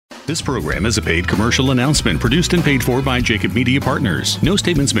This program is a paid commercial announcement produced and paid for by Jacob Media Partners. No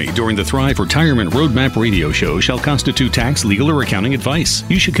statements made during the Thrive Retirement Roadmap radio show shall constitute tax, legal, or accounting advice.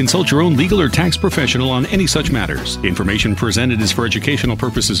 You should consult your own legal or tax professional on any such matters. Information presented is for educational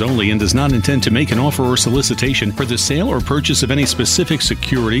purposes only and does not intend to make an offer or solicitation for the sale or purchase of any specific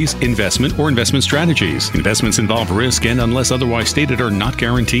securities, investment, or investment strategies. Investments involve risk and, unless otherwise stated, are not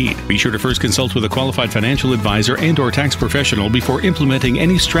guaranteed. Be sure to first consult with a qualified financial advisor and/or tax professional before implementing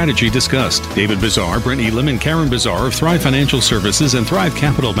any strategy discussed. David Bazaar, Brent Elam, and Karen Bazaar of Thrive Financial Services and Thrive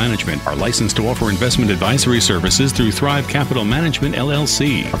Capital Management are licensed to offer investment advisory services through Thrive Capital Management,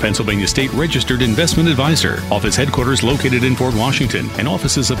 LLC, a Pennsylvania state-registered investment advisor. Office headquarters located in Fort Washington, and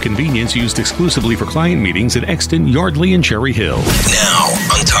offices of convenience used exclusively for client meetings at Exton, Yardley, and Cherry Hill. Now,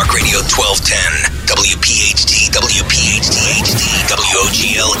 on Talk Radio 1210, WPHT, WPHT HD,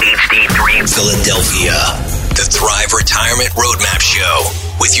 WOGL HD3 Philadelphia. The Thrive Retirement Roadmap Show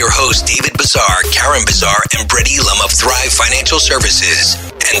with your hosts David Bazaar, Karen Bazaar, and Brett Elam of Thrive Financial Services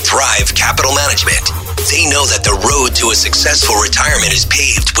and Thrive Capital Management. They know that the road to a successful retirement is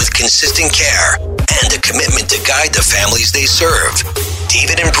paved with consistent care and a commitment to guide the families they serve.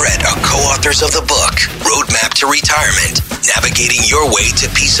 David and Brett are co-authors of the book, Roadmap to Retirement, Navigating Your Way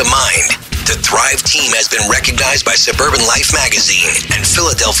to Peace of Mind. The Thrive team has been recognized by Suburban Life magazine and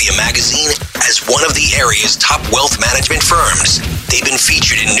Philadelphia magazine as one of the area's top wealth management firms. They've been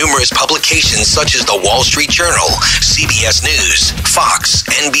featured in numerous publications such as the Wall Street Journal, CBS News, Fox,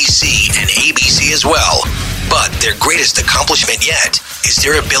 NBC, and ABC as well. But their greatest accomplishment yet is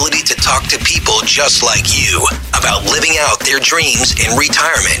their ability to talk to people just like you about living out their dreams in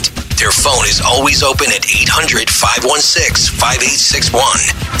retirement. Their phone is always open at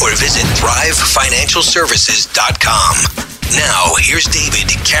 800-516-5861 or visit thrivefinancialservices.com. Now, here's David,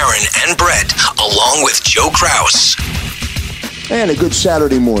 Karen, and Brett, along with Joe Kraus. And a good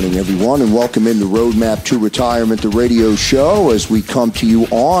Saturday morning, everyone, and welcome into Roadmap to Retirement, the radio show, as we come to you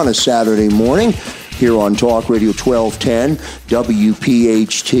on a Saturday morning here on Talk Radio 1210,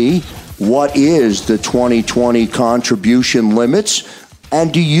 WPHT. What is the 2020 contribution limits?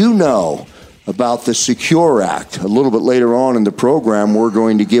 And do you know about the Secure Act? A little bit later on in the program, we're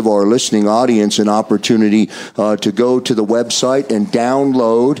going to give our listening audience an opportunity to go to the website and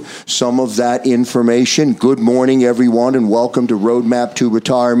download some of that information. Good morning, everyone, and welcome to Roadmap to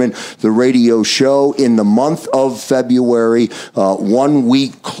Retirement, the radio show in the month of February, 1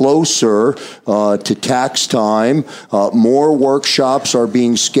 week closer to tax time. More workshops are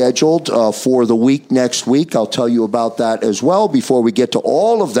being scheduled for the week next week. I'll tell you about that as well before we get to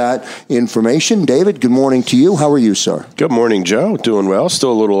all of that information. David, good morning to you. How are you, sir? Good morning, Joe. Doing well.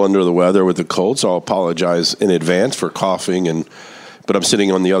 Still a little under the weather with the cold, so I'll apologize in advance for coughing, but I'm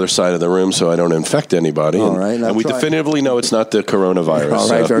sitting on the other side of the room so I don't infect anybody. All right. And we definitively know it's not the coronavirus. All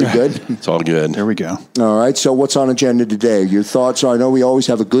right, very good. It's all good. There we go. All right, so what's on agenda today? Your thoughts are, I know we always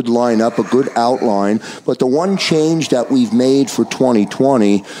have a good lineup, a good outline, but the one change that we've made for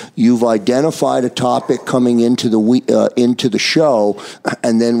 2020, you've identified a topic coming into the show,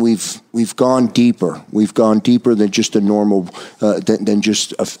 and then we've gone deeper. We've gone deeper than just a normal, than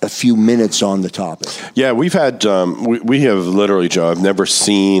just a few minutes on the topic. Yeah, we've had, we have literally, Joe, I've never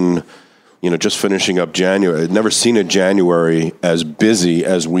seen, just finishing up January, I've never seen a January as busy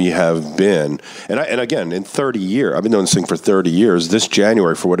as we have been. And again, in 30 years, I've been doing this thing for 30 years. This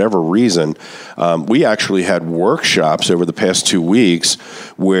January, for whatever reason, we actually had workshops over the past 2 weeks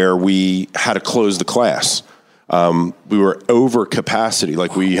where we had to close the class. We were over capacity.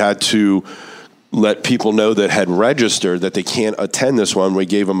 Like, we had to let people know that had registered that they can't attend this one. We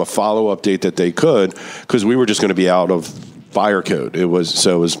gave them a follow-up date that they could, because we were just going to be out of fire code. It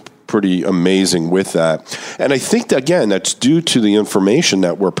was pretty amazing with that. And I think that, again, that's due to the information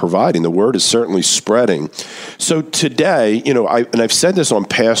that we're providing. The word is certainly spreading. So today, I've said this on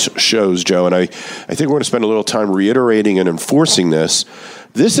past shows, Joe, and I think we're going to spend a little time reiterating and enforcing this.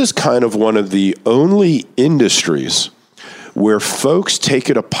 This is kind of one of the only industries where folks take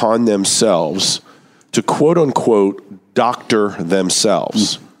it upon themselves to, quote unquote, doctor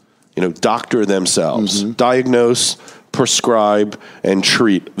themselves. Doctor themselves, diagnose, prescribe, and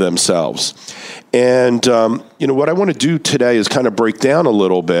treat themselves. And, what I want to do today is kind of break down a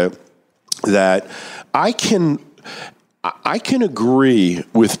little bit that I can agree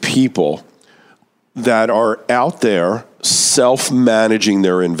with people that are out there self-managing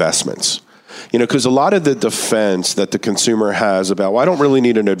their investments. Because a lot of the defense that the consumer has about, well, I don't really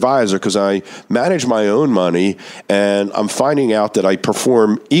need an advisor because I manage my own money, and I'm finding out that I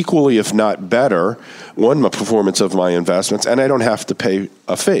perform equally, if not better, the performance of my investments, and I don't have to pay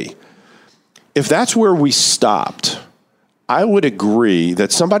a fee. If that's where we stopped, I would agree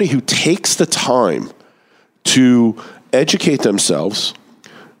that somebody who takes the time to educate themselves,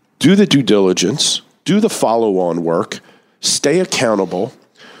 do the due diligence, do the follow-on work, stay accountable,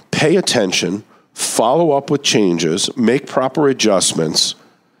 pay attention, follow up with changes, make proper adjustments,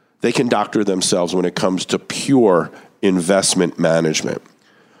 they can doctor themselves when it comes to pure investment management.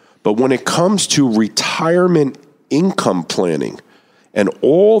 But when it comes to retirement income planning and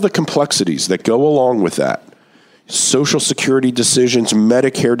all the complexities that go along with that, Social Security decisions,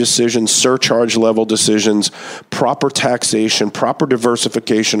 Medicare decisions, surcharge level decisions, proper taxation, proper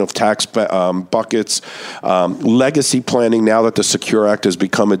diversification of tax buckets, legacy planning now that the Secure Act has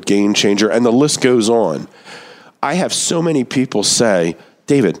become a game changer, and the list goes on. I have so many people say,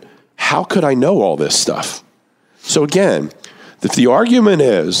 David, how could I know all this stuff? So again, if the argument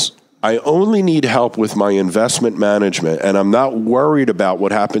is, I only need help with my investment management and I'm not worried about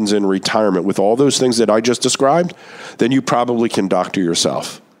what happens in retirement with all those things that I just described, then you probably can doctor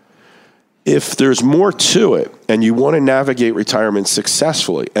yourself. If there's more to it and you want to navigate retirement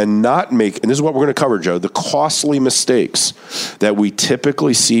successfully and not make, and this is what we're going to cover, Joe, the costly mistakes that we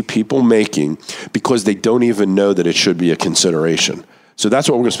typically see people making because they don't even know that it should be a consideration. So that's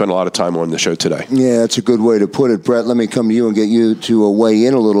what we're going to spend a lot of time on the show today. Yeah, that's a good way to put it. Brett, let me come to you and get you to weigh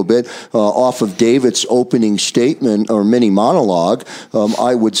in a little bit. Off of David's opening statement or mini monologue,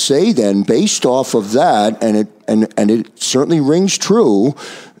 I would say then, based off of that, and it certainly rings true,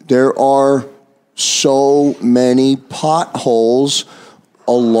 there are so many potholes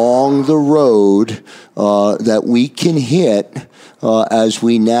along the road that we can hit as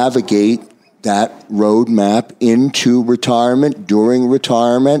we navigate that roadmap into retirement, during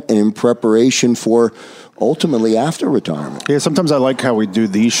retirement, and in preparation for ultimately after retirement. Yeah, sometimes I like how we do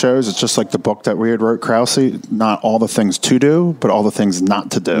these shows. It's just like the book that we had wrote, Krause, not all the things to do, but all the things not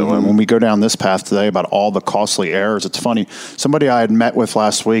to do. Mm-hmm. And when we go down this path today about all the costly errors, it's funny. Somebody I had met with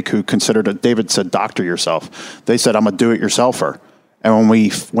last week who considered it, David said, doctor yourself. They said, I'm a do-it-yourselfer. And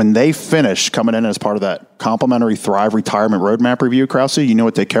when they finished coming in as part of that complimentary Thrive Retirement Roadmap Review, Krause, you know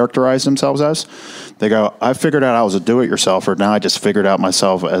what they characterize themselves as? They go, I figured out I was a do-it-yourselfer. Now I just figured out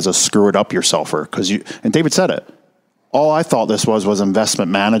myself as a screw-it-up-yourselfer. And David said it. All I thought this was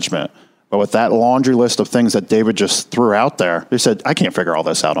investment management. But with that laundry list of things that David just threw out there, they said, I can't figure all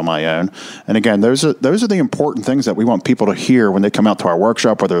this out on my own. And again, those are the important things that we want people to hear when they come out to our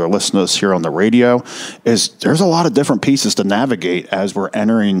workshop, whether they're listening to us here on the radio, is there's a lot of different pieces to navigate as we're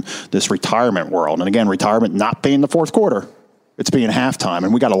entering this retirement world. And again, retirement not being the fourth quarter, it's being halftime,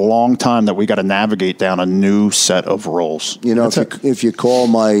 and we got a long time that we got to navigate down a new set of rules. You know, if you call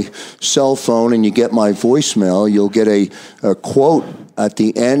my cell phone and you get my voicemail, you'll get a quote at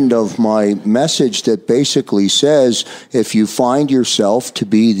the end of my message that basically says, if you find yourself to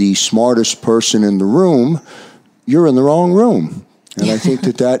be the smartest person in the room, you're in the wrong room. And I think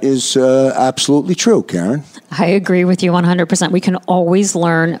that is absolutely true, Karen. I agree with you 100%. We can always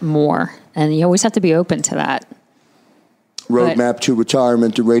learn more, and you always have to be open to that. Roadmap to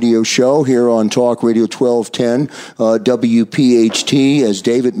Retirement, the radio show here on Talk Radio 1210, WPHT. As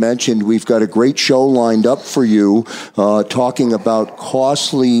David mentioned, we've got a great show lined up for you, talking about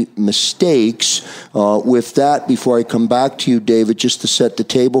costly mistakes. With that, before I come back to you, David, just to set the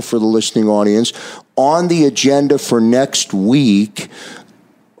table for the listening audience, on the agenda for next week,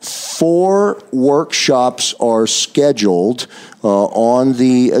 4 workshops are scheduled on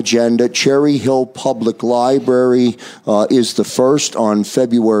the agenda. Cherry Hill Public Library is the first on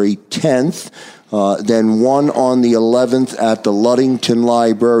February 10th. Then one on the 11th at the Ludington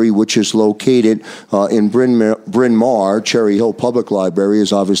Library, which is located in Bryn Mawr. Cherry Hill Public Library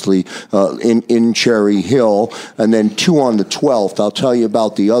is obviously in Cherry Hill. And then 2 on the 12th. I'll tell you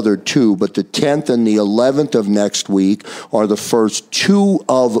about the other 2, but the 10th and the 11th of next week are the first 2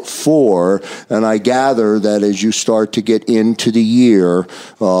 of 4. And I gather that as you start to get into the year,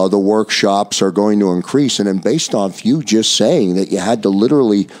 the workshops are going to increase. And then based off you just saying that you had to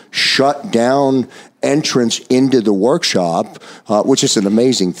literally shut down entrance into the workshop, which is an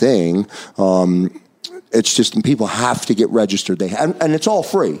amazing thing. It's just people have to get registered. And it's all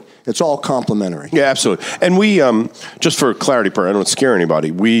free. It's all complimentary. Yeah, absolutely. And we, just for clarity, I don't want to scare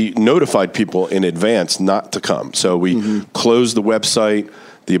anybody, we notified people in advance not to come. So we closed the website,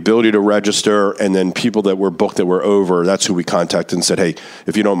 the ability to register, and then people that were booked that were over, that's who we contacted and said, hey,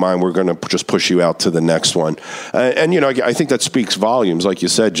 if you don't mind, we're going to just push you out to the next one. And, you know, I think that speaks volumes, like you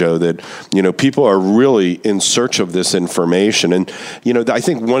said, Joe, that, you know, people are really in search of this information. And, you know, I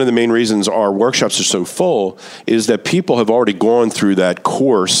think one of the main reasons our workshops are so full is that people have already gone through that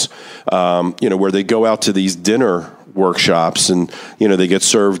course, you know, where they go out to these dinner workshops and, you know, they get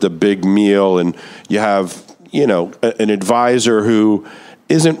served a big meal and you have an advisor who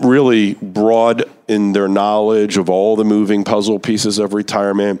isn't really broad in their knowledge of all the moving puzzle pieces of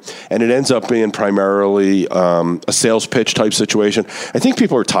retirement, and it ends up being primarily a sales pitch type situation. I think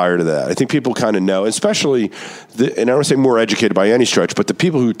people are tired of that. I think people kind of know, especially, and I don't want to say more educated by any stretch, but the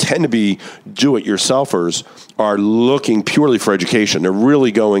people who tend to be do-it-yourselfers are looking purely for education. They're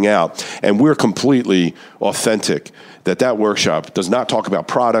really going out, and we're completely authentic that workshop does not talk about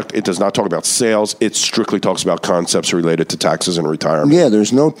product. It does not talk about sales. It strictly talks about concepts related to taxes and retirement. Yeah,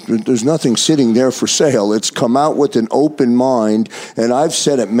 there's nothing sitting there for sale. It's come out with an open mind, and I've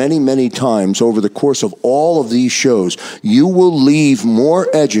said it many, many times over the course of all of these shows, you will leave more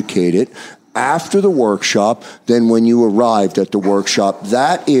educated after the workshop than when you arrived at the workshop.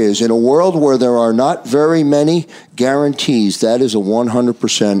 That is, in a world where there are not very many guarantees, that is a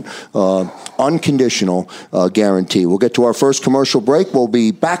 100% unconditional guarantee. We'll get to our first commercial break. We'll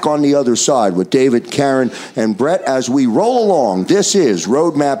be back on the other side with David, Karen, and Brett as we roll along. This is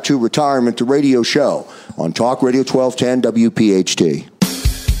Roadmap to Retirement, the radio show on Talk Radio 1210 WPHT.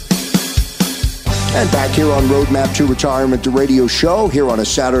 And back here on Roadmap to Retirement, the radio show, here on a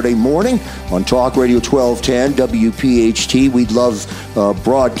Saturday morning on Talk Radio 1210 WPHT. We love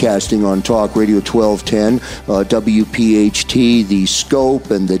broadcasting on Talk Radio 1210 WPHT, the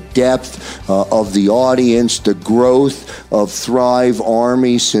scope and the depth of the audience, the growth of Thrive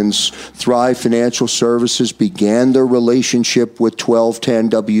Army since Thrive Financial Services began their relationship with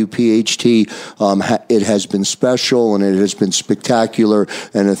 1210 WPHT. It has been special and it has been spectacular,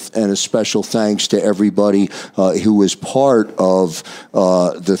 and a special thanks to everybody who is part of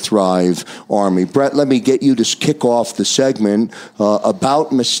the Thrive Army. Brett, let me get you to kick off the segment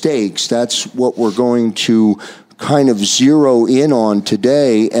about mistakes. That's what we're going to kind of zero in on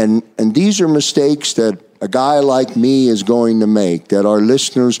today, and these are mistakes that a guy like me is going to make, that our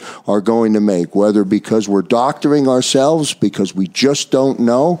listeners are going to make, whether because we're doctoring ourselves, because we just don't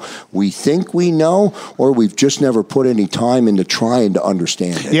know, we think we know, or we've just never put any time into trying to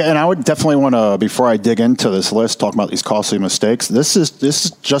understand it. Yeah, and I would definitely want to, before I dig into this list, talk about these costly mistakes. This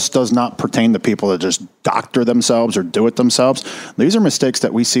just does not pertain to people that just doctor themselves or do it themselves. These are mistakes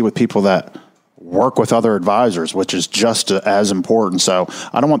that we see with people that work with other advisors, which is just as important. So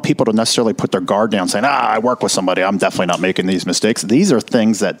I don't want people to necessarily put their guard down saying, I work with somebody, I'm definitely not making these mistakes. These are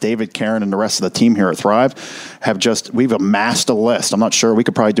things that David, Karen, and the rest of the team here at Thrive we've amassed a list. I'm not sure, we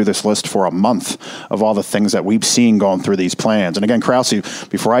could probably do this list for a month of all the things that we've seen going through these plans. And again, Krause,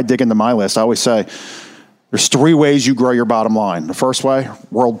 before I dig into my list, I always say, there's 3 ways you grow your bottom line. The first way,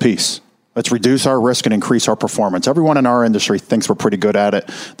 world peace. Let's reduce our risk and increase our performance. Everyone in our industry thinks we're pretty good at it.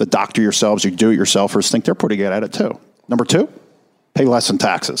 The doctor yourselves, you do-it-yourselfers think they're pretty good at it too. Number 2, pay less in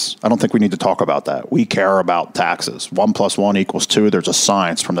taxes. I don't think we need to talk about that. We care about taxes. 1 + 1 = 2. There's a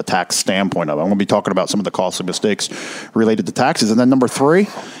science from the tax standpoint of it. I'm going to be talking about some of the costly mistakes related to taxes. And then number 3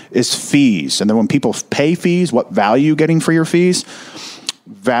 is fees. And then when people pay fees, what value are you getting for your fees?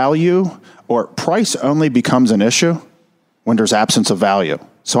 Value or price only becomes an issue when there's absence of value.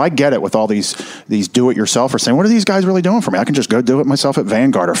 So I get it with all these do-it-yourselfers saying, what are these guys really doing for me? I can just go do it myself at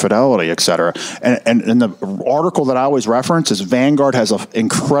Vanguard or Fidelity, et cetera. And the article that I always reference is Vanguard has an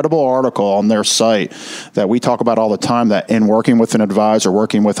incredible article on their site that we talk about all the time, that in working with an advisor,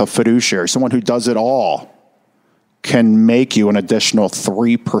 working with a fiduciary, someone who does it all, can make you an additional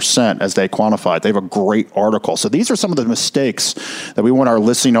 3% as they quantify it. They have a great article. So these are some of the mistakes that we want our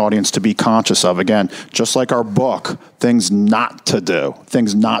listening audience to be conscious of. Again, just like our book, things not to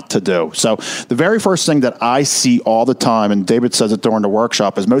do. So the very first thing that I see all the time, and David says it during the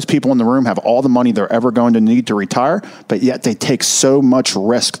workshop, is most people in the room have all the money they're ever going to need to retire, but yet they take so much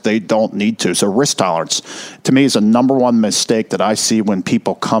risk they don't need to. So risk tolerance, to me, is a number one mistake that I see when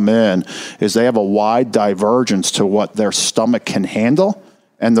people come in, is they have a wide divergence to what their stomach can handle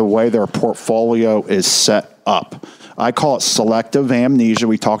and the way their portfolio is set up. I call it selective amnesia.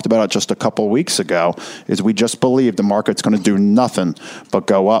 We talked about it just a couple of weeks ago, is we just believe the market's going to do nothing but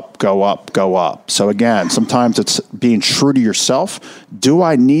go up, go up, go up. So again, sometimes it's being true to yourself. Do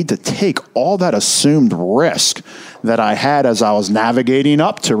I need to take all that assumed risk that I had as I was navigating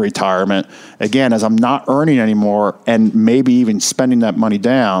up to retirement, again, as I'm not earning anymore and maybe even spending that money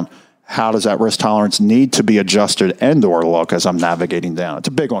down? How does that risk tolerance need to be adjusted and or look as I'm navigating down? It's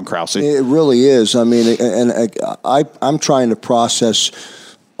a big one, Krause. It really is. I mean, and I'm trying to process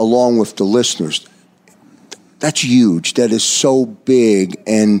along with the listeners. That's huge. That is so big.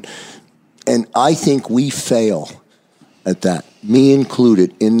 And I think we fail at that, me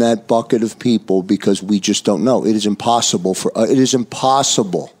included, in that bucket of people, because we just don't know. It is impossible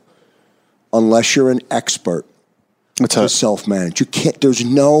unless you're an expert. to self-manage. You can't. There's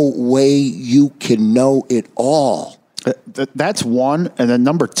no way you can know it all. That's one. And then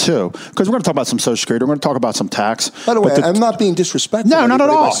number two, because we're going to talk about some Social Security, we're going to talk about some tax. By the way, I'm not being disrespectful. No, not at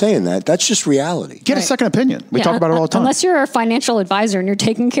all. By saying that. That's just reality. Get a second opinion. We talk about it all the time. Unless you're a financial advisor and you're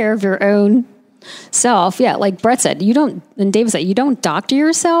taking care of your own self. Yeah, like Brett said, and David said, you don't doctor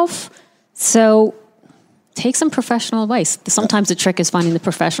yourself. So take some professional advice. Sometimes the trick is finding the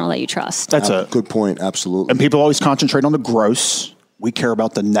professional that you trust. That's a good point. Absolutely. And people always concentrate on the gross. We care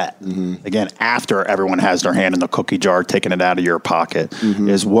about the net. Again, after everyone has their hand in the cookie jar, taking it out of your pocket,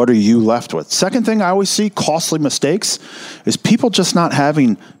 is what are you left with? Second thing I always see, costly mistakes, is people just not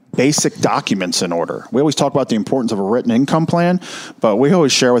having basic documents in order. We always talk about the importance of a written income plan, but we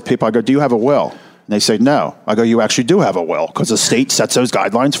always share with people, I go, do you have a will? And they say, no. I go, you actually do have a will because the state sets those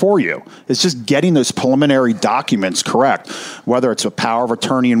guidelines for you. It's just getting those preliminary documents correct, whether it's a power of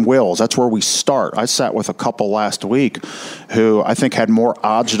attorney and wills. That's where we start. I sat with a couple last week who I think had more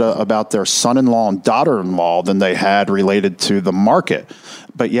agita about their son-in-law and daughter-in-law than they had related to the market.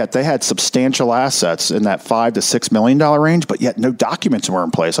 But yet they had substantial assets in that $5 to $6 million range, but yet no documents were in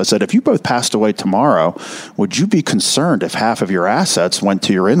place. I said, if you both passed away tomorrow, would you be concerned if half of your assets went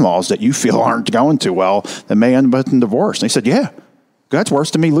to your in-laws that you feel aren't going too well that may end up in divorce? And they said, yeah, that's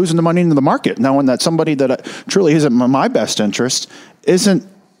worse than me losing the money into the market, knowing that somebody that truly isn't in my best interest isn't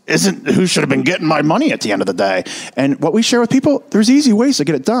who should have been getting my money at the end of the day. And what we share with people, there's easy ways to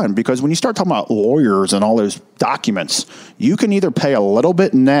get it done, because when you start talking about lawyers and all those documents, you can either pay a little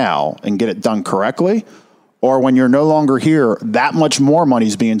bit now and get it done correctly, or when you're no longer here, that much more money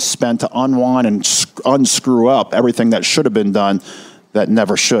is being spent to unwind and unscrew up everything that should have been done that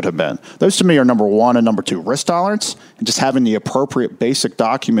never should have been. Those to me are number one. And number two, risk tolerance, and just having the appropriate basic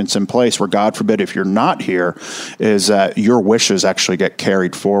documents in place where, God forbid, if you're not here, is that your wishes actually get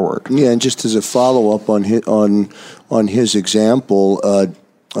carried forward. Yeah, and just as a follow-up on his example,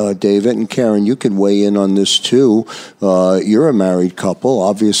 David and Karen, you can weigh in on this too. You're a married couple,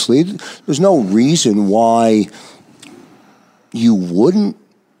 obviously. There's no reason why you wouldn't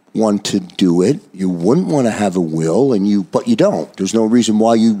want to do it. You wouldn't want to have a will, but you don't. There's no reason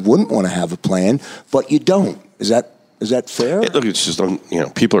why you wouldn't want to have a plan, but you don't. Is that fair? Look, it's just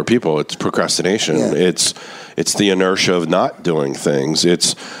people are people. It's procrastination. Yeah. It's the inertia of not doing things.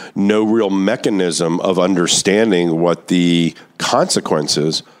 It's no real mechanism of understanding what the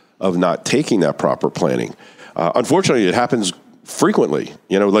consequences of not taking that proper planning. Unfortunately, it happens frequently.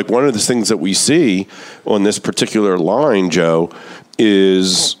 Like one of the things that we see on this particular line, Joe,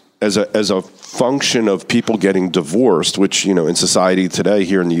 is as a function of people getting divorced, which, in society today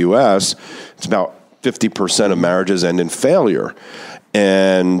here in the U.S., it's about 50% of marriages end in failure.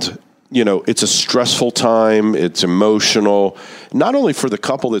 And, it's a stressful time. It's emotional, not only for the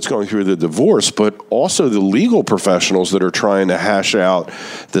couple that's going through the divorce, but also the legal professionals that are trying to hash out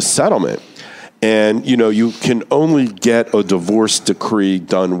the settlement. And, you can only get a divorce decree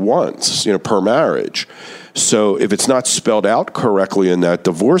done once, per marriage. So if it's not spelled out correctly in that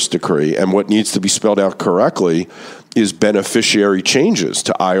divorce decree, and what needs to be spelled out correctly is beneficiary changes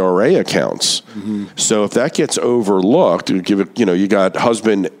to IRA accounts. So if that gets overlooked, you got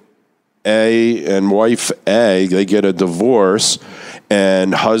husband A and wife A, they get a divorce,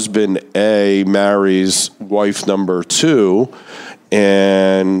 and husband A marries wife number 2,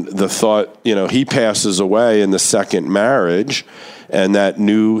 and the thought, he passes away in the second marriage, and that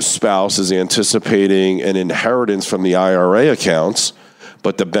new spouse is anticipating an inheritance from the IRA accounts,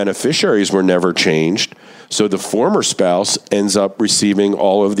 but the beneficiaries were never changed. So the former spouse ends up receiving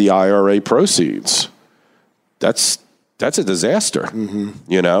all of the IRA proceeds. That's a disaster,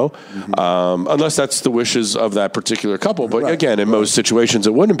 unless that's the wishes of that particular couple. But again, in most situations,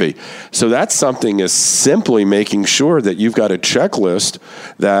 it wouldn't be. So that's something as simply making sure that you've got a checklist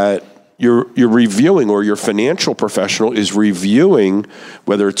that you're reviewing, or your financial professional is reviewing,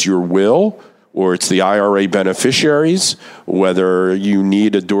 whether it's your will or it's the IRA beneficiaries, whether you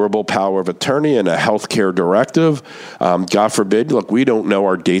need a durable power of attorney and a healthcare directive. God forbid, look, we don't know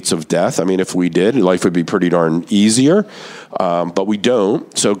our dates of death. I mean, if we did, life would be pretty darn easier, but we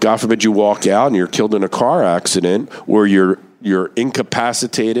don't. So God forbid you walk out and you're killed in a car accident, or you're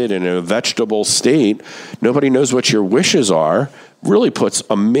incapacitated in a vegetable state. Nobody knows what your wishes are. Really puts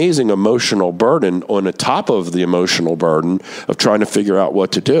amazing emotional burden on the top of the emotional burden of trying to figure out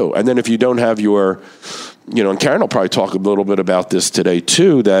what to do. And then if you don't have your, and Karen will probably talk a little bit about this today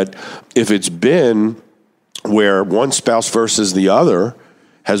too, that if it's been where one spouse versus the other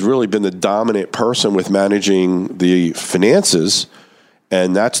has really been the dominant person with managing the finances,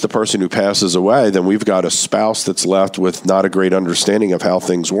 and that's the person who passes away, then we've got a spouse that's left with not a great understanding of how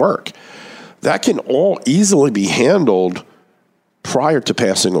things work. that can all easily be handled prior to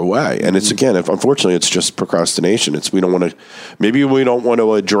passing away. And it's, again, unfortunately, it's just procrastination. We don't want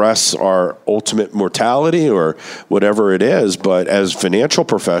to address our ultimate mortality or whatever it is, but as financial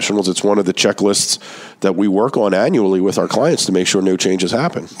professionals, it's one of the checklists that we work on annually with our clients to make sure no changes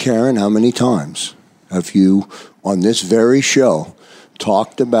happen. Karen, how many times have you on this very show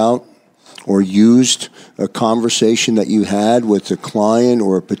talked about or used a conversation that you had with a client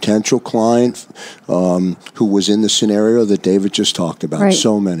or a potential client who was in the scenario that David just talked about? Right.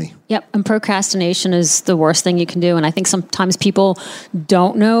 So many. Yep, and procrastination is the worst thing you can do. And I think sometimes people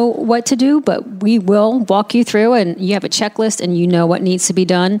don't know what to do, but we will walk you through, and you have a checklist and you know what needs to be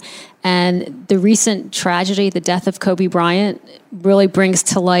done. And the recent tragedy, the death of Kobe Bryant, really brings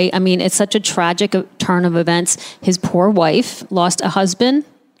to light, I mean, it's such a tragic turn of events. His poor wife lost a husband,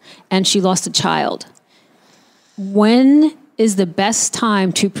 and she lost a child. When is the best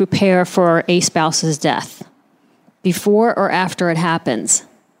time to prepare for a spouse's death? Before or after it happens,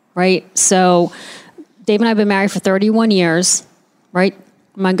 right? So Dave and I have been married for 31 years, right?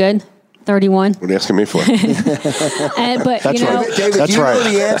 Am I good? 31? What are you asking me for? But, That's right. David, That's do you right.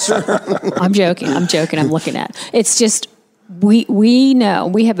 know the answer? I'm joking. I'm looking at it. It's just, we know,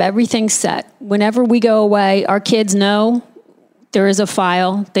 we have everything set. Whenever we go away, our kids know there is a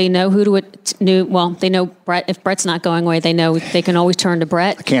file. They know who to they know Brett. If Brett's not going away, they know they can always turn to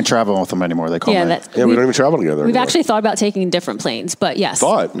Brett. I can't travel with them anymore. They call me. We don't even travel together We've anymore. actually thought about taking different planes, but yes.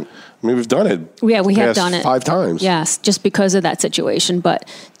 We've done it. Yeah, we have past done it 5 times. Yes, just because of that situation. But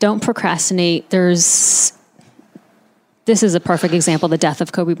don't procrastinate. This is a perfect example, the death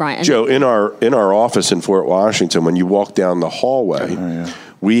of Kobe Bryant. Joe, in our office in Fort Washington, when you walk down the hallway,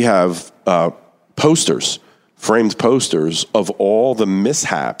 we have framed posters of all the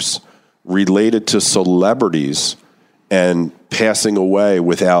mishaps related to celebrities and passing away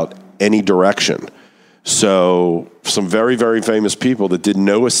without any direction. So some very, very famous people that did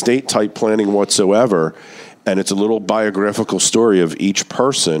no estate type planning whatsoever. And it's a little biographical story of each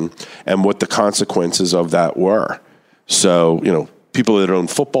person and what the consequences of that were. So, people that own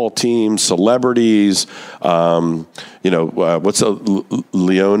football teams, celebrities, what's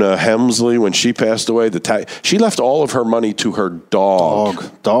Leona Helmsley, when she passed away, she left all of her money to her dog.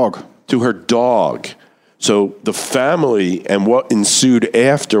 To her dog. So the family and what ensued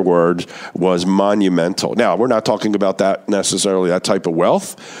afterward was monumental. Now, we're not talking about that necessarily, that type of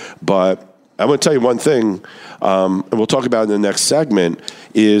wealth, but I'm going to tell you one thing, and we'll talk about it in the next segment,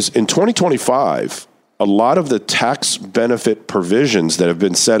 is in 2025, a lot of the tax benefit provisions that have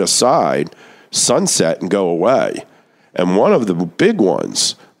been set aside sunset and go away. And one of the big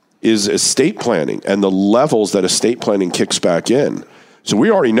ones is estate planning and the levels that estate planning kicks back in. So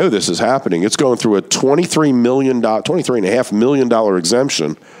we already know this is happening. It's going through a $23.5 million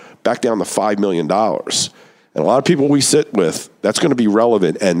exemption back down to $5 million. And a lot of people we sit with, that's going to be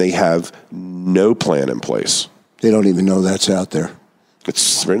relevant, and they have no plan in place. They don't even know that's out there.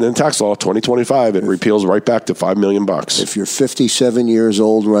 It's written in tax law, 2025. It repeals right back to $5 million. If you're 57 years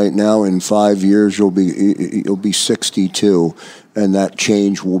old right now, in 5 years you'll be 62, and that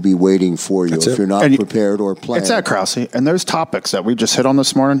change will be waiting for you if you're not prepared or planned. It's that, Krause. And those topics that we just hit on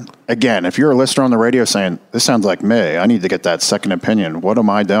this morning, again, if you're a listener on the radio saying, this sounds like me, I need to get that second opinion, what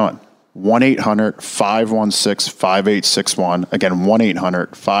am I doing? 1-800-516-5861. Again,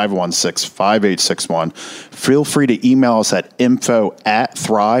 1-800-516-5861. Feel free to email us at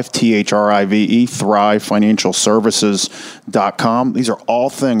info@Thrive, THRIVE, ThriveFinancialServices.com. These are all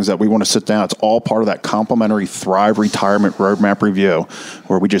things that we want to sit down. It's all part of that complimentary Thrive Retirement Roadmap Review,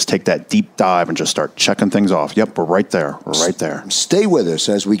 where we just take that deep dive and just start checking things off. Yep, we're right there. We're right there. Stay with us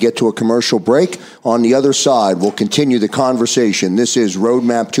as we get to a commercial break. On the other side, we'll continue the conversation. This is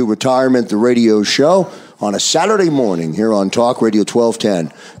Roadmap to Retirement, the radio show, on a Saturday morning here on Talk Radio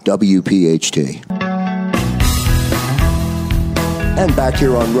 1210 WPHT. And back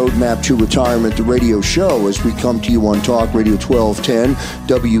here on Roadmap to Retirement, the radio show, as we come to you on Talk Radio 1210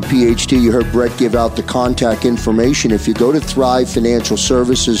 WPHT. You heard Brett give out the contact information. If you go to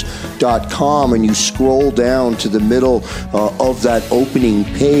ThriveFinancialServices.com and you scroll down to the middle of that opening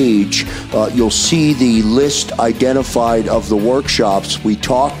page, you'll see the list identified of the workshops. We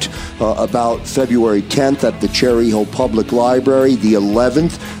talked about February 10th at the Cherry Hill Public Library, the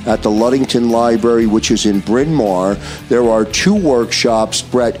 11th at the Ludington Library, which is in Bryn Mawr. There are 2 workshops workshops,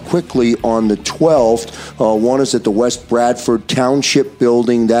 Brett, quickly on the 12th. One is at the West Bradford Township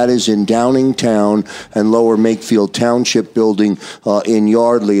Building. That is in Downingtown, and Lower Makefield Township Building in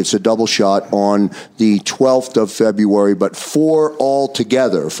Yardley. It's a double shot on the 12th of February, but 4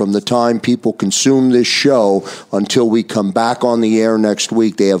 altogether from the time people consume this show until we come back on the air next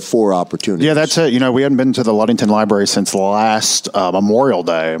week. They have 4 opportunities. Yeah, that's it. You know, we hadn't been to the Ludington Library since last Memorial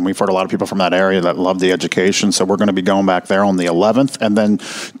Day, and we've heard a lot of people from that area that love the education, so we're going to be going back there on the 11th. And then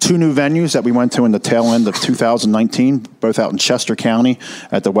 2 new venues that we went to in the tail end of 2019, both out in Chester County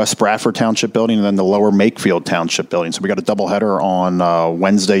at the West Bradford Township Building and then the Lower Makefield Township Building. So we got a doubleheader on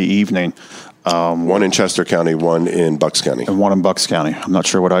Wednesday evening. One in Chester County, one in Bucks County. And one in Bucks County. I'm not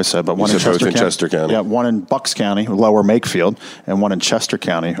sure what I said, but one in Chester County. Yeah, one in Bucks County, Lower Makefield, and one in Chester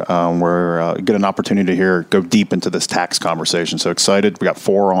County, where get an opportunity to go deep into this tax conversation. So excited. We got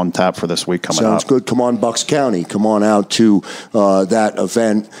 4 on tap for this week coming up. Sounds good. Come on, Bucks County. Come on out to that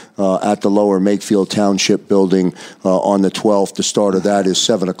event at the Lower Makefield Township Building on the 12th. The start of that is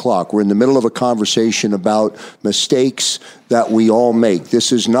 7 o'clock. We're in the middle of a conversation about mistakes that we all make.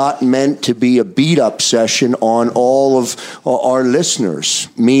 This is not meant to be a beat-up session on all of our listeners,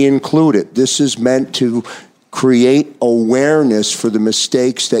 me included. This is meant to create awareness for the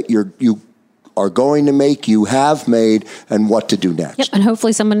mistakes that you are going to make, you have made, and what to do next. Yep, and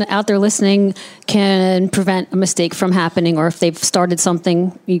hopefully someone out there listening can prevent a mistake from happening, or if they've started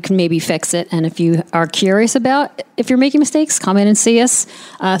something, you can maybe fix it. And if you are curious about if you're making mistakes, come in and see us.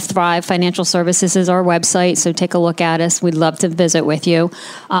 Thrive Financial Services is our website, so take a look at us. We'd love to visit with you.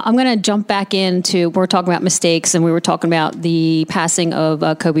 I'm going to jump back into, we're talking about mistakes, and we were talking about the passing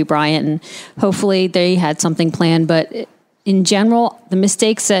of Kobe Bryant, and hopefully they had something planned, but in general, the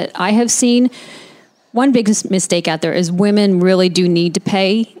mistakes that I have seen, one big mistake out there is women really do need to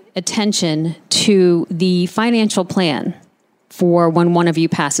pay attention to the financial plan for when one of you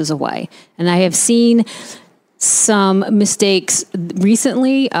passes away. And I have seen some mistakes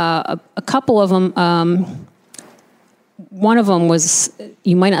recently, a couple of them. One of them was,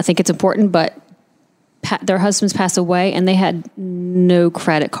 you might not think it's important, but their husbands passed away and they had no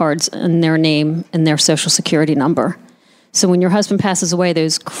credit cards in their name and their social security number. So when your husband passes away,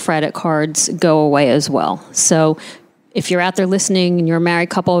 those credit cards go away as well. So if you're out there listening and you're a married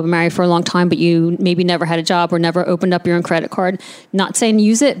couple, been married for a long time, but you maybe never had a job or never opened up your own credit card, not saying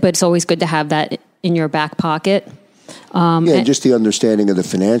use it, but it's always good to have that in your back pocket. And just the understanding of the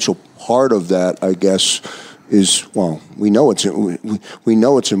financial part of that, I guess, is, well, we know it's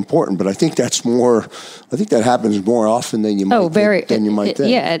important, but I think that's more. I think that happens more often than you might think.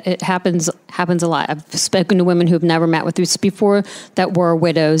 Yeah, it happens a lot. I've spoken to women who've never met with us before that were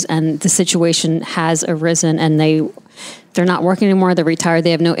widows, and the situation has arisen, and they're not working anymore. They're retired.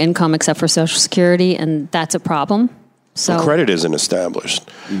 They have no income except for Social Security, and that's a problem. So the credit isn't established.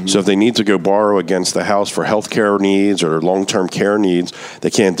 Mm-hmm. So if they need to go borrow against the house for health care needs or long-term care needs, they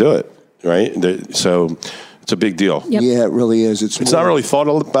can't do it, right? So it's a big deal. Yep. Yeah, it really is. It's not really thought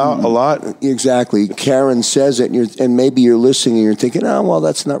about a lot. Exactly. Karen says it, and maybe you're listening and you're thinking, oh, well,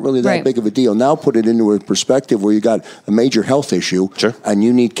 that's not really that big of a deal. Now put it into a perspective where you got a major health issue, sure, and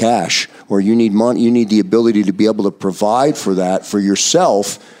you need cash, or you need money, you need the ability to be able to provide for that for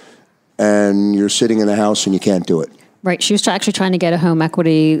yourself, and you're sitting in a house and you can't do it. Right. She was actually trying to get a home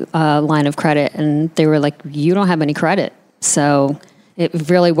equity line of credit, and they were like, you don't have any credit. So it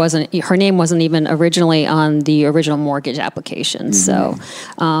really wasn't, her name wasn't even originally on the original mortgage application.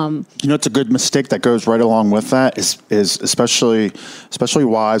 Mm-hmm. So, it's a good mistake that goes right along with that is especially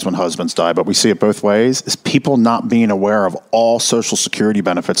wise when husbands die, but we see it both ways, is people not being aware of all Social Security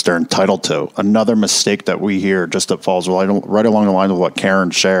benefits they're entitled to. Another mistake that we hear, just that falls right along the line of what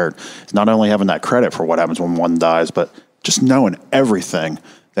Karen shared, is not only having that credit for what happens when one dies, but just knowing everything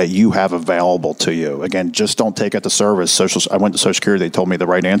that you have available to you. Again, just don't take it to service. I went to Social Security, they told me the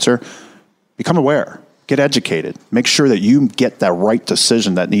right answer. Become aware, get educated, make sure that you get that right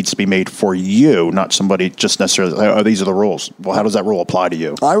decision that needs to be made for you, not somebody just necessarily, oh, these are the rules. Well, how does that rule apply to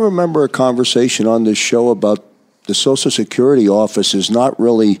you? I remember a conversation on this show about the Social Security office is not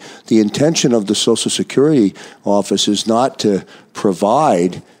really, the intention of the Social Security office is not to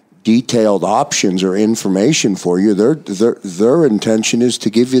provide detailed options or information for you. Their intention is to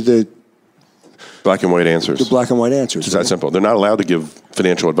give you the black and white answers. The black and white answers. It's that simple. They're not allowed to give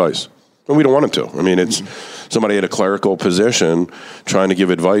financial advice. And we don't want them to. I mean, it's somebody in a clerical position trying to give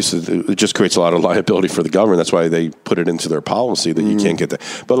advice. It just creates a lot of liability for the government. That's why they put it into their policy that you can't get that.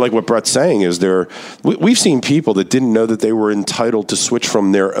 But like what Brett's saying is we've seen people that didn't know that they were entitled to switch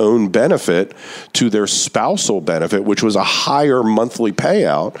from their own benefit to their spousal benefit, which was a higher monthly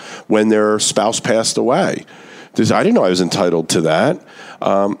payout when their spouse passed away. I didn't know I was entitled to that.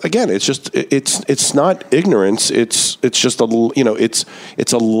 Again, it's just it's not ignorance. It's just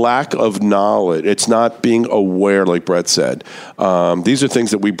it's a lack of knowledge. It's not being aware, like Brett said. These are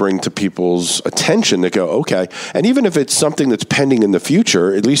things that we bring to people's attention that go, okay. And even if it's something that's pending in the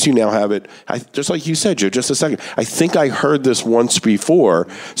future, at least you now have it. Just like you said, Joe, just a second. I think I heard this once before,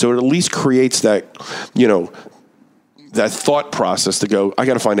 so it at least creates that, that thought process to go, I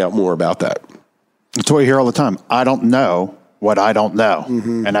got to find out more about that. That's what you hear all the time. I don't know what I don't know.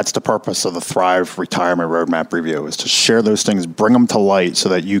 Mm-hmm. And that's the purpose of the Thrive Retirement Roadmap Review, is to share those things, bring them to light so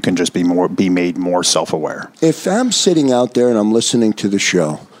that you can just be made more self-aware. If I'm sitting out there and I'm listening to the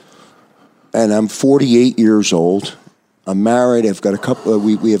show and I'm 48 years old, I'm married, I've got a couple,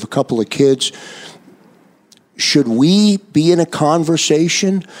 we have a couple of kids, should we be in a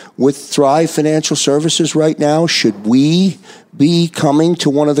conversation with Thrive Financial Services right now? Should we be coming to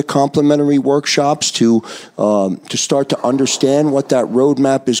one of the complimentary workshops to start to understand what that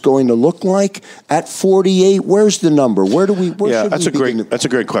roadmap is going to look like at 48? Where's the number? That's a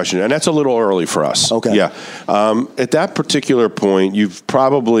great question, and that's a little early for us. Okay. Yeah. At that particular point, you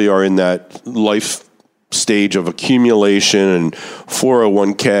probably are in that life stage of accumulation and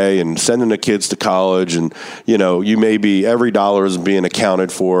 401k and sending the kids to college, and you may be, every dollar is being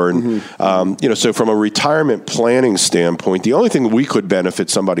accounted for, and so from a retirement planning standpoint, the only thing we could benefit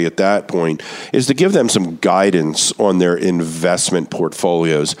somebody at that point is to give them some guidance on their investment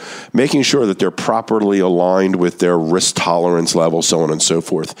portfolios, making sure that they're properly aligned with their risk tolerance level, so on and so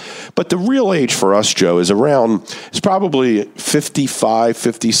forth. But the real age for us, Joe, is probably 55,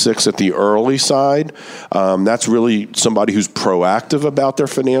 56 at the early side. That's really somebody who's proactive about their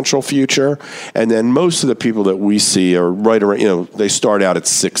financial future. And then most of the people that we see are right around, they start out at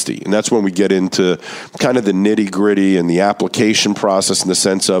 60. And that's when we get into kind of the nitty gritty and the application process, in the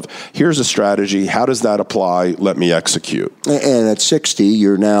sense of, here's a strategy. How does that apply? Let me execute. And at 60,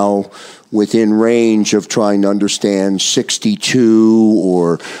 you're now within range of trying to understand 62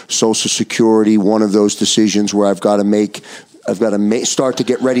 or Social Security, one of those decisions where I've got to start to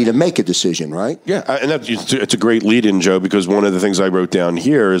get ready to make a decision, right? Yeah, and it's a great lead-in, Joe, because one of the things I wrote down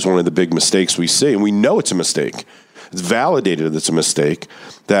here is one of the big mistakes we see, and we know it's a mistake. It's validated that it's a mistake,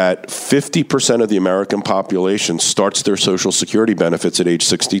 that 50% of the American population starts their Social Security benefits at age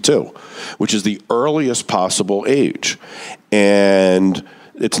 62, which is the earliest possible age. And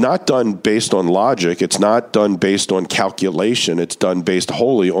it's not done based on logic. It's not done based on calculation. It's done based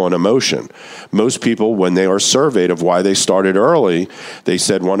wholly on emotion. Most people, when they are surveyed of why they started early, they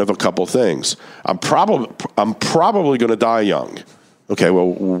said one of a couple things. I'm probably going to die young. Okay,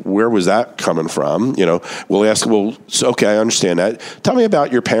 well, where was that coming from? We'll ask, okay, I understand that. Tell me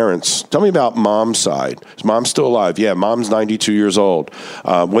about your parents. Tell me about mom's side. Is mom still alive? Yeah, mom's 92 years old.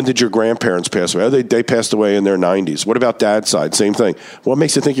 When did your grandparents pass away? Oh, they passed away in their 90s. What about dad's side? Same thing. What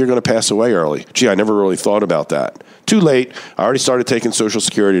makes you think you're going to pass away early? Gee, I never really thought about that. Too late. I already started taking Social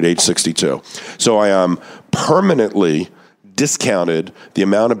Security at age 62. So I am permanently discounted the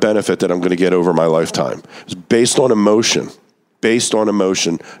amount of benefit that I'm going to get over my lifetime. It's based on emotion. Based on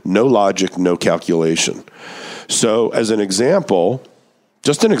emotion, no logic, no calculation. So as an example,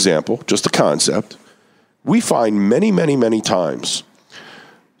 just a concept, we find many, many, many times.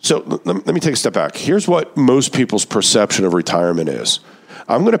 So let me take a step back. Here's what most people's perception of retirement is.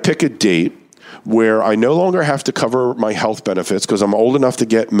 I'm going to pick a date where I no longer have to cover my health benefits because I'm old enough to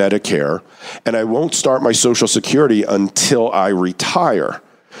get Medicare, and I won't start my Social Security until I retire.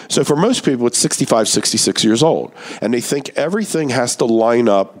 So for most people, it's 65, 66 years old, and they think everything has to line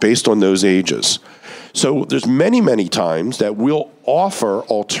up based on those ages. So there's many, many times that we'll offer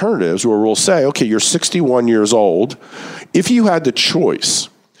alternatives where we'll say, okay, you're 61 years old. If you had the choice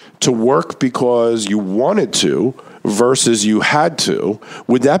to work because you wanted to versus you had to,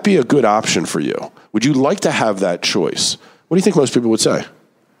 would that be a good option for you? Would you like to have that choice? What do you think most people would say?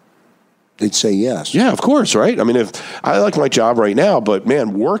 They'd say yes. Yeah, of course, right? I mean, if I like my job right now, but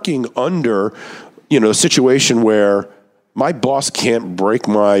man, working under, a situation where my boss can't break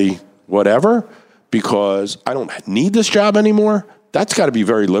my whatever because I don't need this job anymore, that's got to be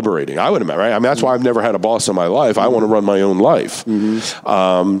very liberating. I would imagine, right? I mean, that's why I've never had a boss in my life. I want to run my own life.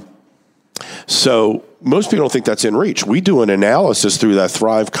 Mm-hmm. So most people don't think that's in reach. We do an analysis through that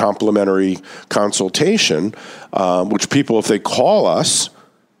Thrive complimentary consultation, which people, if they call us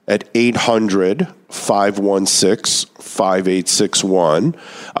at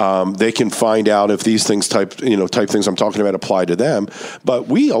 800-516-5861. They can find out if these things type things I'm talking about apply to them. But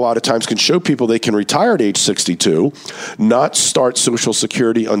we a lot of times can show people they can retire at age 62, not start Social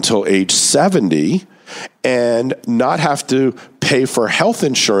Security until age 70, and not have to pay for health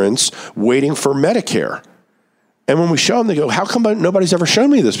insurance waiting for Medicare. And when we show them, they go, how come nobody's ever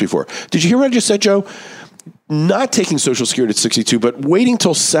shown me this before? Did you hear what I just said, Joe? Not taking Social Security at 62, but waiting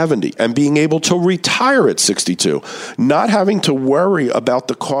till 70 and being able to retire at 62. Not having to worry about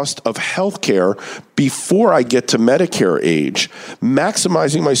the cost of health care before I get to Medicare age.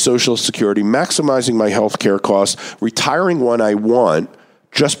 Maximizing my Social Security, maximizing my health care costs, retiring when I want,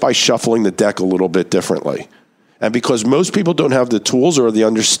 just by shuffling the deck a little bit differently. And because most people don't have the tools or the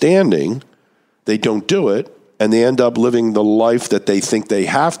understanding, they don't do it. And they end up living the life that they think they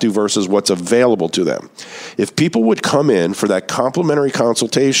have to versus what's available to them. If people would come in for that complimentary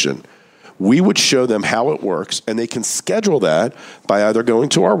consultation, we would show them how it works, and they can schedule that by either going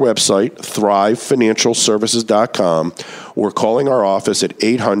to our website, thrivefinancialservices.com, or calling our office at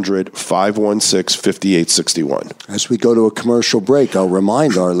 800-516-5861. As we go to a commercial break, I'll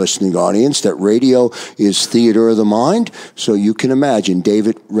remind our listening audience that radio is theater of the mind, so you can imagine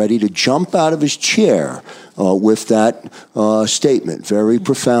David ready to jump out of his chair with that statement. Very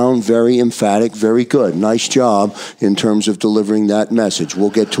profound, very emphatic, very good. Nice job in terms of delivering that message.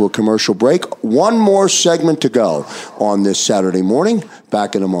 We'll get to a commercial break. One more segment to go on this Saturday morning.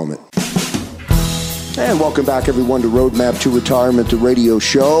 Back in a moment. And welcome back, everyone, to Roadmap to Retirement, the radio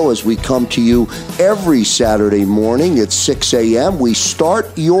show. As we come to you every Saturday morning at 6 a.m., we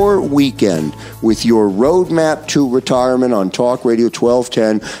start your weekend with your Roadmap to Retirement on Talk Radio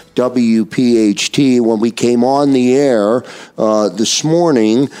 1210 WPHT. When we came on the air this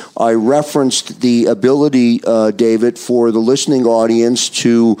morning, I referenced the ability, David, for the listening audience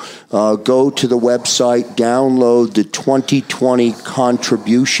to go to the website, download the 2020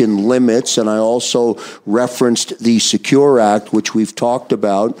 contribution limits, and I also referenced the Secure Act, which we've talked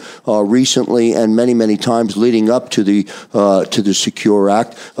about recently and many, many times leading up to the Secure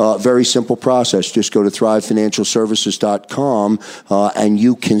Act. Very simple process. Just go to thrivefinancialservices.com and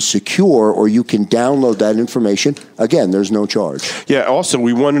you can secure, or you can download that information. Again, there's no charge. Yeah, also,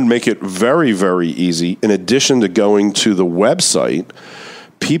 we wanted to make it very, very easy. In addition to going to the website,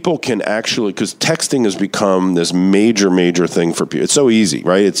 people can actually, because texting has become this major thing for people. It's so easy,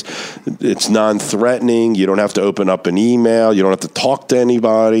 right? It's non-threatening. You don't have to open up an email. You don't have to talk to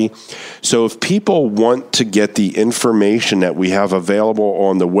anybody. So if people want to get the information that we have available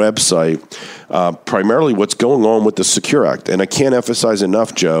on the website, primarily what's going on with the Secure Act, and I can't emphasize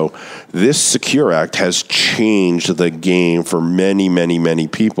enough, Joe, this Secure Act has changed the game for many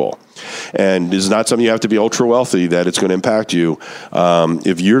people. And it's not something you have to be ultra wealthy that it's going to impact you.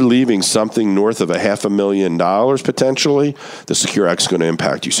 If you're leaving something north of $500,000 potentially, the Secure Act is going to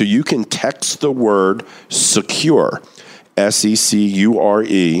impact you. So you can text the word secure,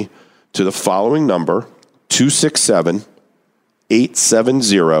 SECURE, to the following number,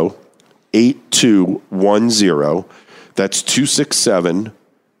 267-870-8210. That's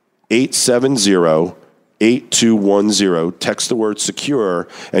 267-870-8210. 8210. Text the word secure,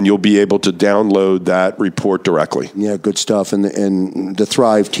 and you'll be able to download that report directly. Yeah, good stuff. And the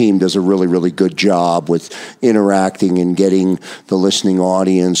Thrive team does a really good job with interacting and getting the listening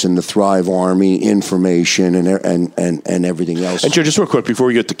audience and the Thrive Army information and everything else. And Joe, just real quick before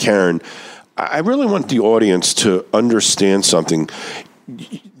we get to Karen, I really want the audience to understand something.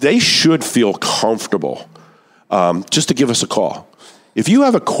 They should feel comfortable just to give us a call. If you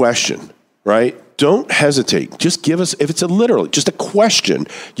have a question, right? Don't hesitate. Just give us, if it's literally just a question,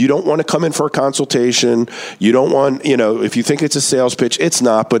 you don't want to come in for a consultation. You don't want, if you think it's a sales pitch, it's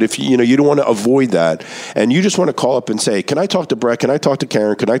not. But if, you don't want to avoid that. And you just want to call up and say, can I talk to Brett? Can I talk to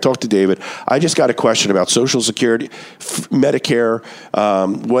Karen? Can I talk to David? I just got a question about Social Security, Medicare,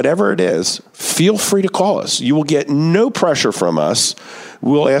 whatever it is, feel free to call us. You will get no pressure from us.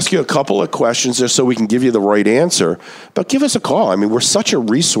 We'll ask you a couple of questions just so we can give you the right answer. But give us a call. I mean, we're such a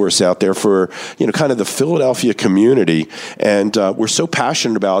resource out there for, kind of the Philadelphia community. And we're so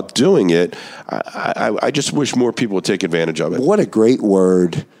passionate about doing it. I just wish more people would take advantage of it. What a great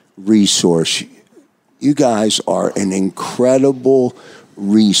word, resource. You guys are an incredible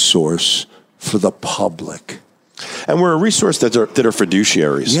resource for the public. And we're a resource that are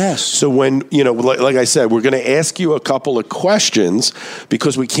fiduciaries. Yes. So when, like I said, we're going to ask you a couple of questions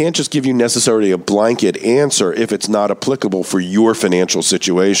because we can't just give you necessarily a blanket answer if it's not applicable for your financial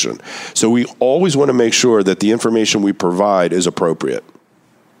situation. So we always want to make sure that the information we provide is appropriate.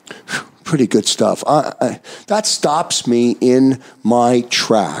 Pretty good stuff. That stops me in my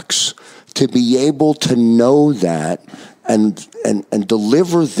tracks to be able to know that and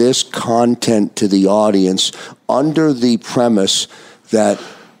deliver this content to the audience under the premise that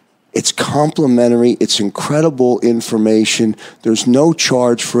it's complimentary, it's incredible information, there's no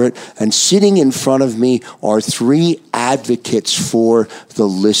charge for it, and sitting in front of me are three advocates for the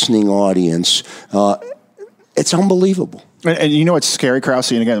listening audience. It's unbelievable. And you know what's scary,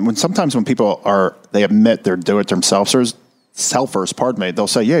 Krause? And again, sometimes when people they admit they're do-it-themselvers, they'll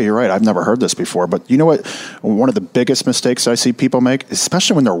say, yeah, you're right, I've never heard this before. But you know what? One of the biggest mistakes I see people make,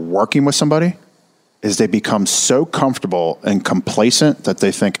 especially when they're working with somebody, is they become so comfortable and complacent that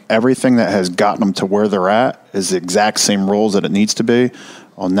they think everything that has gotten them to where they're at is the exact same rules that it needs to be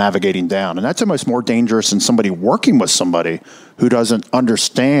on navigating down. And that's almost more dangerous than somebody working with somebody who doesn't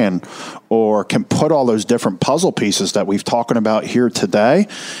understand or can put all those different puzzle pieces that we've talking about here today.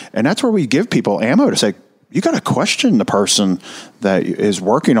 And that's where we give people ammo to say, you got to question the person that is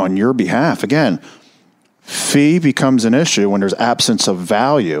working on your behalf. Again, fee becomes an issue when there's absence of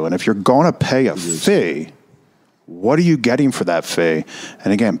value. And if you're going to pay a fee, what are you getting for that fee?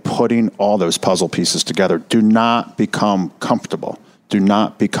 And again, putting all those puzzle pieces together. Do not become comfortable. Do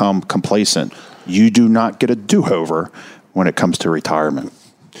not become complacent. You do not get a do-over when it comes to retirement.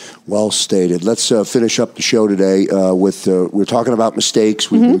 Well stated. Let's finish up the show today with, we're talking about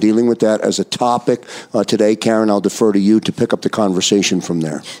mistakes. We've been dealing with that as a topic today. Karen, I'll defer to you to pick up the conversation from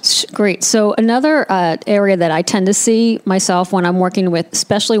there. Great. So another area that I tend to see myself when I'm working with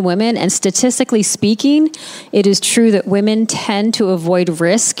especially women, and statistically speaking, it is true that women tend to avoid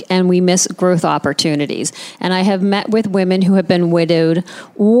risk and we miss growth opportunities. And I have met with women who have been widowed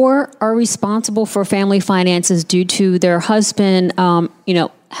or are responsible for family finances due to their husband,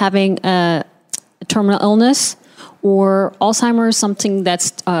 having a terminal illness or Alzheimer's, something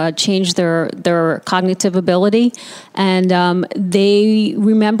that's changed their cognitive ability. And they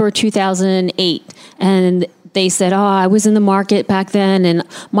remember 2008 and they said, I was in the market back then and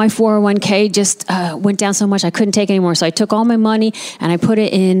my 401k just went down so much I couldn't take anymore. So I took all my money and I put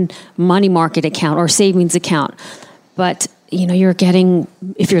it in money market account or savings account. But, you're getting,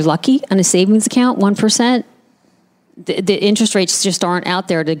 if you're lucky on a savings account, 1%, the interest rates just aren't out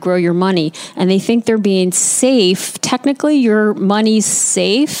there to grow your money. And they think they're being safe. Technically, your money's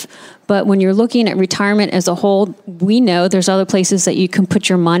safe. But when you're looking at retirement as a whole, we know there's other places that you can put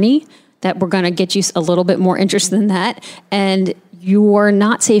your money that we're going to get you a little bit more interest than that. And you are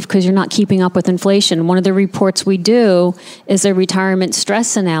not safe because you're not keeping up with inflation. One of the reports we do is a retirement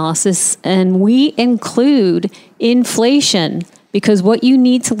stress analysis, and we include inflation because what you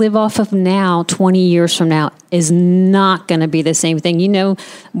need to live off of now, 20 years from now, is not going to be the same thing.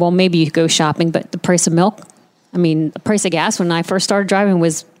 Maybe you go shopping, but the price of milk, the price of gas when I first started driving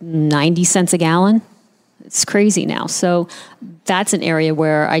was 90 cents a gallon. It's crazy now. So that's an area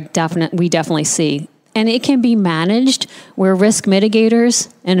where we definitely see. And it can be managed. We're risk mitigators.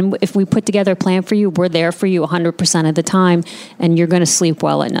 And if we put together a plan for you, we're there for you 100% of the time. And you're going to sleep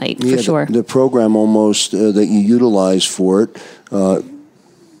well at night, for sure. The program almost that you utilize for it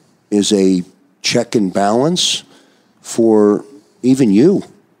is a check and balance for even you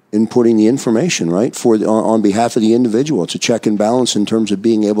in putting the information, right? On behalf of the individual. It's a check and balance in terms of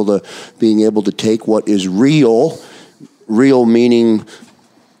being able to take what is real meaning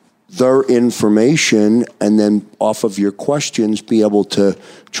their information, and then off of your questions, be able to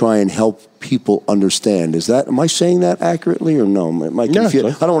try and help people understand. Am I saying that accurately or no? I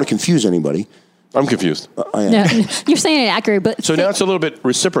don't want to confuse anybody. I'm confused. I am. No, you're saying it accurately, but so now it's a little bit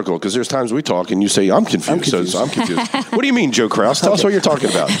reciprocal because there's times we talk and you say I'm confused. So I'm confused. What do you mean, Joe Krause? Tell us what you're talking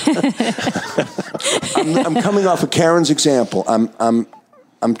about. I'm coming off of Karen's example.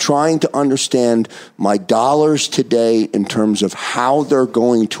 I'm trying to understand my dollars today in terms of how they're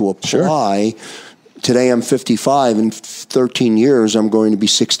going to apply. Sure. Today I'm 55. In 13 years I'm going to be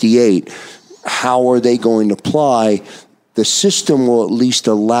 68. How are they going to apply? The system will at least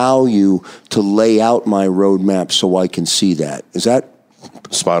allow you to lay out my roadmap so I can see that. Is that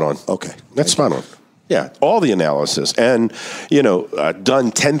spot on? Okay. That's spot on. Yeah, all the analysis and,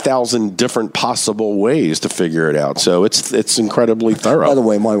 done 10,000 different possible ways to figure it out. So it's incredibly thorough. By the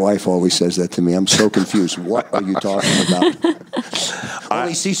way, my wife always says that to me. I'm so confused. What are you talking about?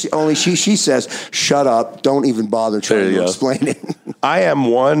 Only she says, shut up. Don't even bother trying to explain it. I am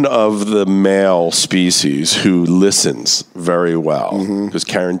one of the male species who listens very well because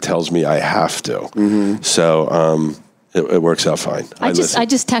Karen tells me I have to. Mm-hmm. So, it works out fine. I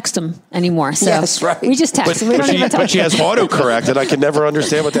just text them anymore. So yes, right. We just text them. But she has autocorrect, and I can never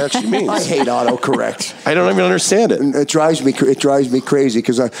understand what that actually means. I hate autocorrect. I don't even understand it. It drives me crazy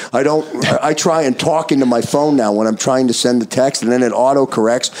because I try and talk into my phone now when I'm trying to send a text, and then it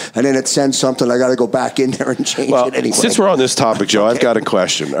autocorrects, and then it sends something. I got to go back in there and change it anyway. Since we're on this topic, Joe, I've got a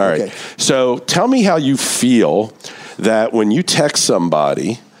question. All right. Okay. So tell me how you feel that when you text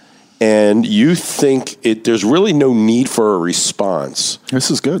somebody and you think there's really no need for a response.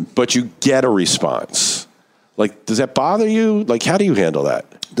 This is good. But you get a response. Like, does that bother you? Like, how do you handle that?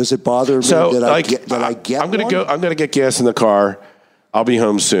 Does it bother me So, that like, I get I'm gonna one? go. I'm gonna get gas in the car. I'll be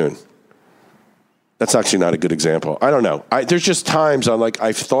home soon. That's actually not a good example. I don't know. There's just times I'm like,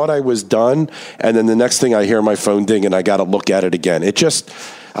 I thought I was done, and then the next thing I hear my phone ding, and I got to look at it again.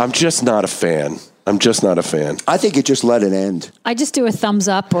 I'm just not a fan. I'm just not a fan. I think you just let it end. I just do a thumbs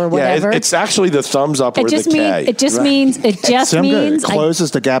up or whatever. Yeah, it's actually the thumbs up or the K. It just means. It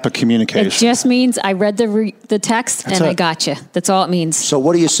closes the gap of communication. It just means I read the text and I got you. That's all it means. So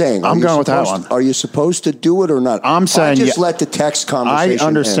what are you saying? I'm going with that one. Are you supposed to do it or not? I'm saying just let the text conversation I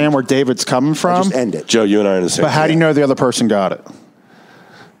understand end. where David's coming from. Just end it. Joe, you and I are in the same. But how do you know the other person got it?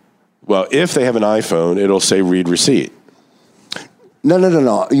 Well, if they have an iPhone, it'll say read receipt.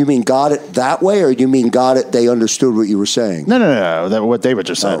 No. You mean got it that way, or you mean got it? They understood what you were saying. No. That's what David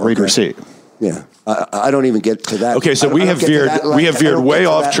just said. Read receipt. Yeah, I don't even get to that. Okay, so we have veered way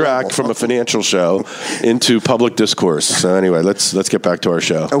off track from a financial show into public discourse. So anyway, let's get back to our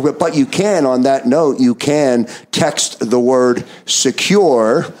show. But you can, on that note, you can text the word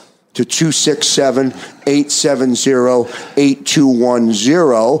secure to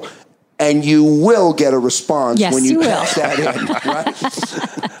 267-870-8210. And you will get a response when you text that in,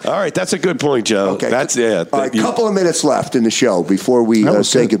 right? All right, that's a good point, Joe. Okay. That's All right, couple of minutes left in the show before we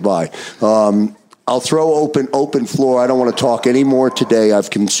say goodbye. I'll throw open floor. I don't want to talk anymore today. I've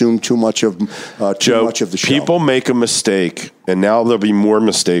consumed too much of the show. People make a mistake, and now there'll be more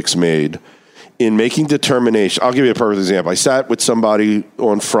mistakes made in making determination. I'll give you a perfect example. I sat with somebody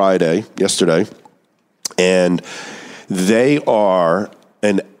on yesterday, and they are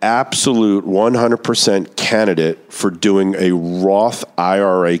an absolute 100% candidate for doing a Roth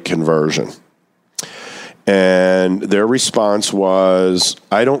IRA conversion. And their response was,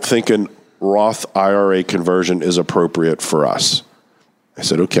 I don't think a Roth IRA conversion is appropriate for us. I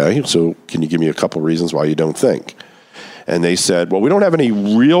said, okay, so can you give me a couple reasons why you don't think? And they said, well, we don't have any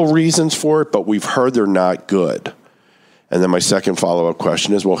real reasons for it, but we've heard they're not good. And then my second follow-up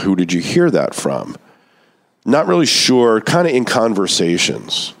question is, well, who did you hear that from? Not really sure, kind of in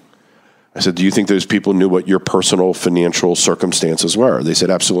conversations. I said, do you think those people knew what your personal financial circumstances were? They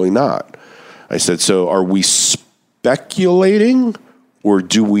said, absolutely not. I said, so are we speculating or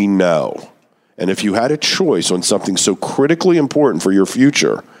do we know? And if you had a choice on something so critically important for your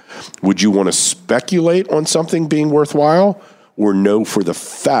future, would you want to speculate on something being worthwhile or know for the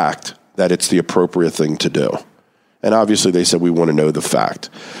fact that it's the appropriate thing to do? And obviously they said, we want to know the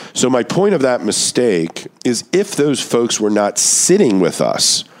fact. So my point of that mistake is if those folks were not sitting with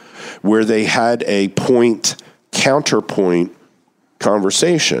us where they had a counterpoint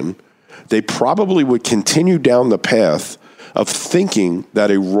conversation, they probably would continue down the path of thinking that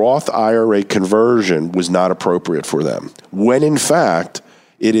a Roth IRA conversion was not appropriate for them, when in fact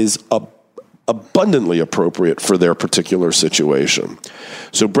it is abundantly appropriate for their particular situation.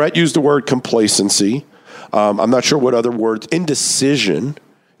 So Brett used the word complacency. I'm not sure what other words. Indecision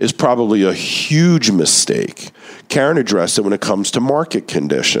is probably a huge mistake. Karen addressed it when it comes to market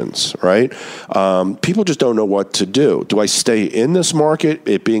conditions, right? People just don't know what to do. Do I stay in this market,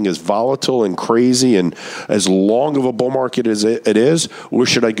 it being as volatile and crazy and as long of a bull market as it is, or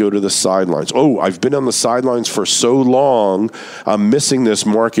should I go to the sidelines? Oh, I've been on the sidelines for so long, I'm missing this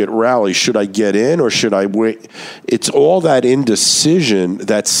market rally. Should I get in or should I wait? It's all that indecision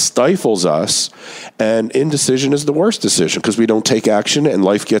that stifles us, and indecision is the worst decision because we don't take action and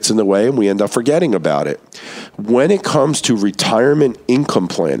life gets in the way and we end up forgetting about it. When it comes to retirement income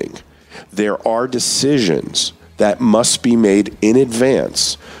planning, there are decisions that must be made in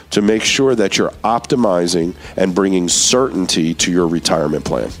advance to make sure that you're optimizing and bringing certainty to your retirement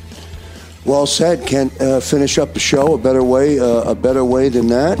plan. Well said. Can't finish up the show a better way than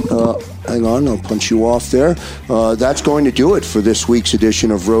that. Hang on, I'll punch you off there. That's going to do it for this week's edition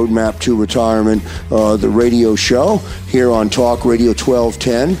of Roadmap to Retirement, the radio show here on Talk Radio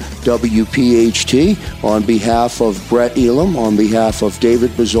 1210 WPHT. On behalf of Brett Elam, on behalf of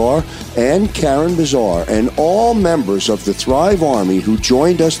David Bazaar and Karen Bazaar, and all members of the Thrive Army who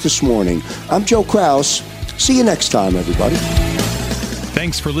joined us this morning, I'm Joe Kraus. See you next time, everybody.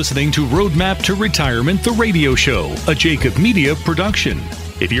 Thanks for listening to Roadmap to Retirement, the radio show, a Jacob Media production.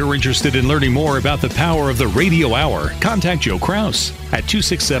 If you're interested in learning more about the power of the radio hour, contact Joe Kraus at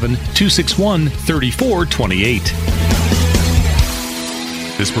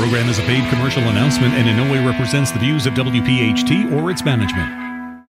 267-261-3428. This program is a paid commercial announcement and in no way represents the views of WPHT or its management.